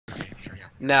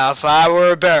Now, if I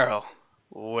were a barrel,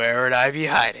 where would I be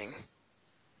hiding?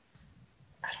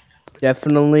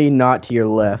 Definitely not to your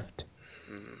left.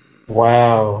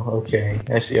 Wow. Okay,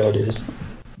 I see how it is.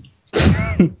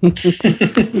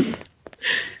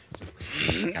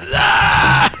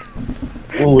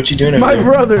 Oh, what you doing over My there?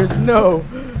 brothers, no!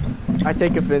 I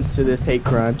take offense to this hate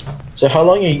crime. So how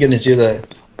long are you gonna do that?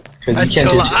 Because you can't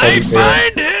do Until it I every barrel.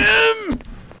 find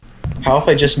him! How if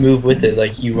I just move with it?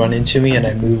 Like you run into me and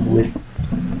I move with.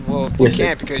 Well, you With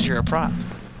can't because you're a prop.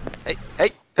 Hey,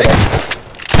 hey, But hey!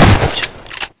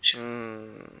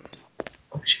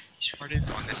 Oh shit! He's Part is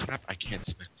on this map, I can't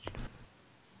spend.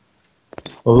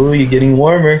 Oh, you're getting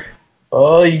warmer.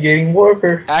 Oh, you're getting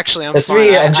warmer. Actually, I'm That's fine.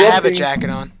 me, I I'm have a jumping. jacket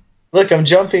on. Look, I'm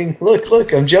jumping.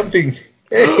 Look, I'm jumping.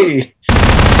 Hey!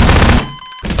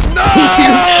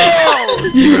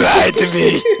 No! You lied to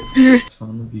me! It's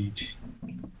on the beach.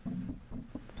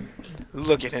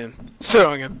 Look at him,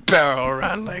 throwing a barrel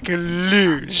around like a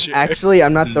loser. Actually,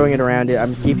 I'm not throwing it around.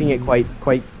 I'm keeping it quite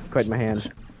in my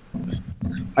hand.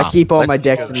 I keep all my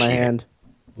decks in my hand.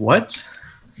 What?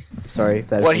 Sorry if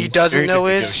that. What he doesn't Very know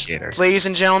good is, negotiator. ladies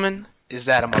and gentlemen, is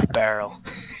that I'm a barrel.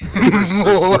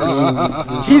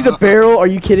 He's a barrel? Are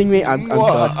you kidding me? I'm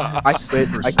done. I quit.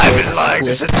 I've been lying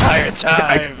this entire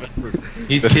time.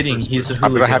 He's kidding. He's a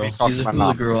I'm hula gonna have girl. you talk He's to a my hula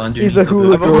mom. girl underneath He's a the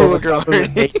hula hood. I'm a hula girl. girl.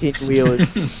 18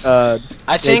 wheelers.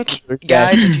 I think, Yeah.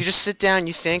 guys, if you just sit down and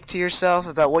you think to yourself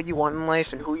about what you want in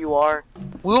life and who you are,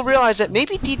 we'll realize that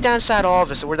maybe deep down inside all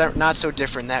of us, we're not so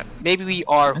different, that maybe we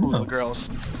are hula girls.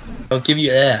 I'll give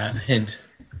you a hint.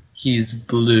 He's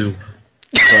blue.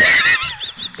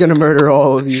 Gonna murder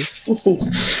all of you.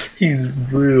 He's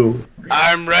blue.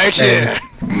 I'm right here.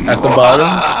 At the bottom,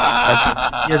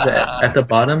 at the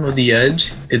bottom of the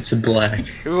edge, it's black.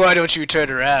 Why don't you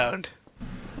turn around?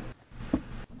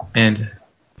 And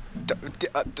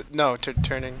No,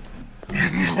 turning.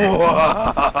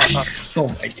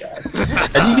 oh my god,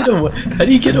 how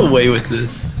do you get away with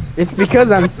this, It's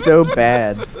because I'm so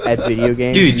bad at video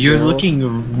games. dude? You're so- looking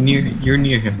near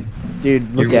him.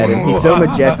 Dude, look at him. He's so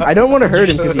majestic. I don't want to hurt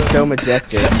him because he's so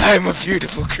majestic. I'm a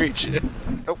beautiful creature.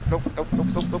 Nope, nope, nope, nope,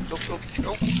 nope, nope, nope, nope,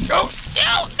 nope,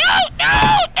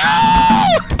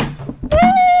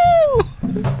 no,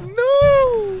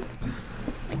 no.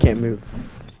 I can't move.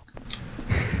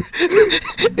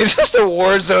 It's just a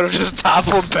war zone of just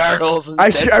toppled barrels and I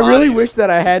dead really bodies. wish that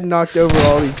I had knocked over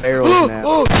all these barrels now.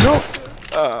 Oh no!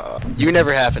 You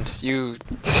never happened. You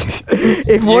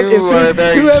If You are a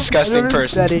very whoever- disgusting I don't know who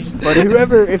person. that is, but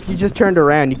whoever, if you just turned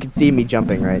around, you could see me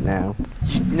jumping right now.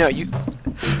 no, you.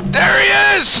 There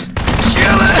he is!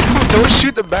 Kill him! Don't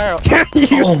shoot the barrel.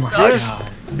 You Oh my suck. god.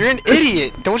 You're an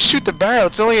idiot. Don't shoot the barrel.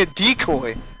 It's only a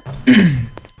decoy.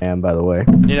 And by the way,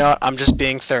 You know what? I'm just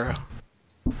being thorough.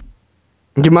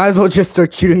 you might as well just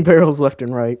start shooting barrels left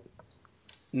and right.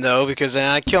 No, because then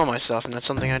I kill myself, and that's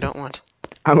something I don't want.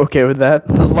 I'm okay with that.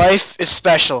 Life is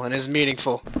special and is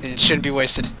meaningful, and it shouldn't be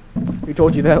wasted. Who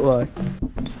told you that lie?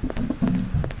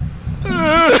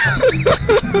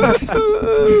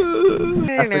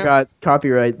 I forgot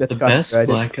copyright. That's The best copyrighted.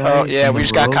 black guy. Oh yeah, in we the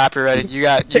just got world. copyrighted. You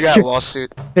got a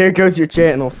lawsuit. There goes your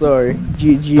channel. Sorry.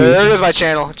 GG. There goes my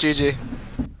channel. GG.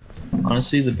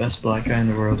 Honestly, the best black guy in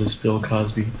the world is Bill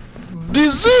Cosby.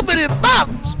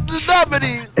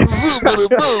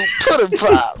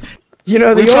 You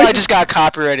know We the probably only just got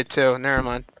copyrighted too. Never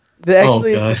mind.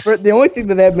 actually gosh. the only thing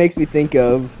that makes me think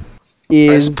of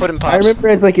is Just put in I pops. remember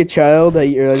as like a child, or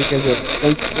like as a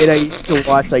young kid, I used to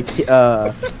watch like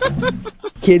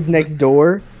Kids Next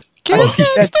Door. Kids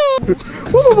next door.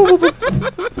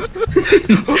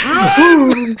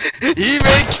 Run! He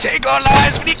may take our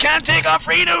lives, but he can't take our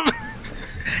freedom.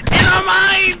 In our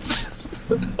minds.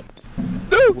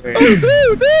 No!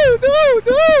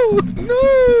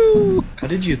 No! How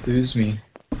did you lose me?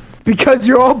 Because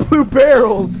you're all blue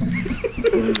barrels.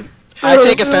 I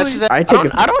take offense to that. I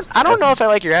take I don't know if I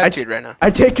like your attitude right now. I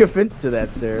take offense to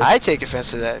that, sir. I take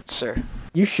offense to that, sir.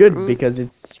 You should, because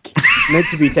it's meant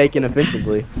to be taken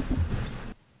offensively.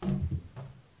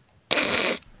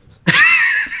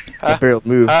 That barrel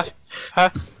moved. Huh?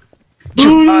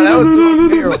 Oh, that was so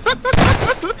barrel.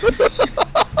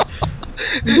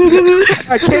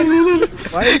 I can't.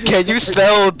 Why is it- Can you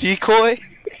spell decoy?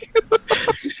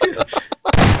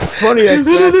 It's funny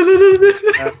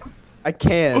that I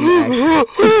can.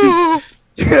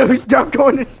 Actually. Stop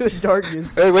going into the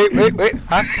darkness. Hey, wait.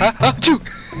 Achoo!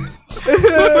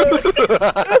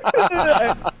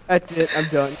 That's it. I'm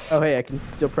done. Oh hey, I can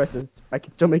still press this. I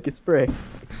can still make a spray.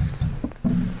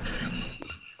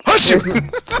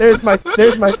 There's my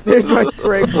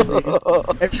spray balloon.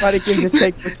 Everybody can just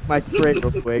take my spray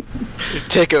real quick.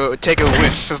 Take a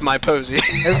whiff of my posy.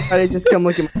 Everybody just come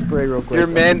look at my spray real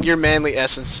quick. Your manly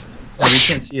essence. Oh, we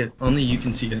can't see it. Only you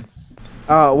can see it.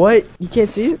 What? You can't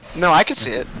see it? No, I can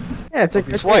see it. Yeah, it's like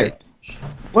It's right white. there.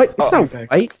 What? It's not okay.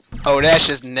 white. Oh, that's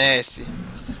just nasty.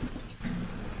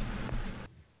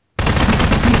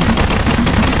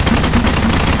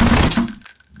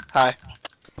 Hi.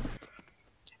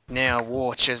 Now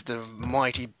watch as the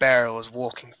mighty barrel is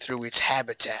walking through its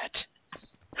habitat.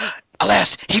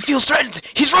 Alas, he feels threatened.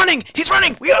 He's running. He's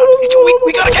running. We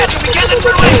gotta catch him. We can't let him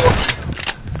run away.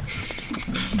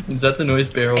 Is that the noise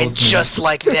barrels And make? just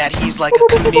like that, he's like a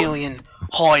chameleon,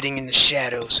 hiding in the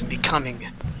shadows and becoming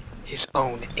his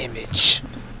own image.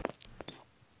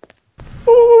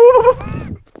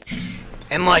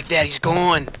 And like that, he's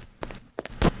gone.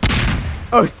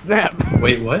 Oh snap!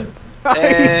 Wait, what?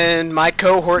 And my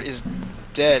cohort is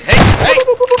dead. Hey! Hey!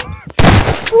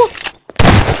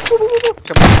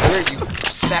 Come on here, you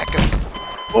sack of...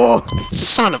 Oh!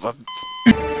 Son of a...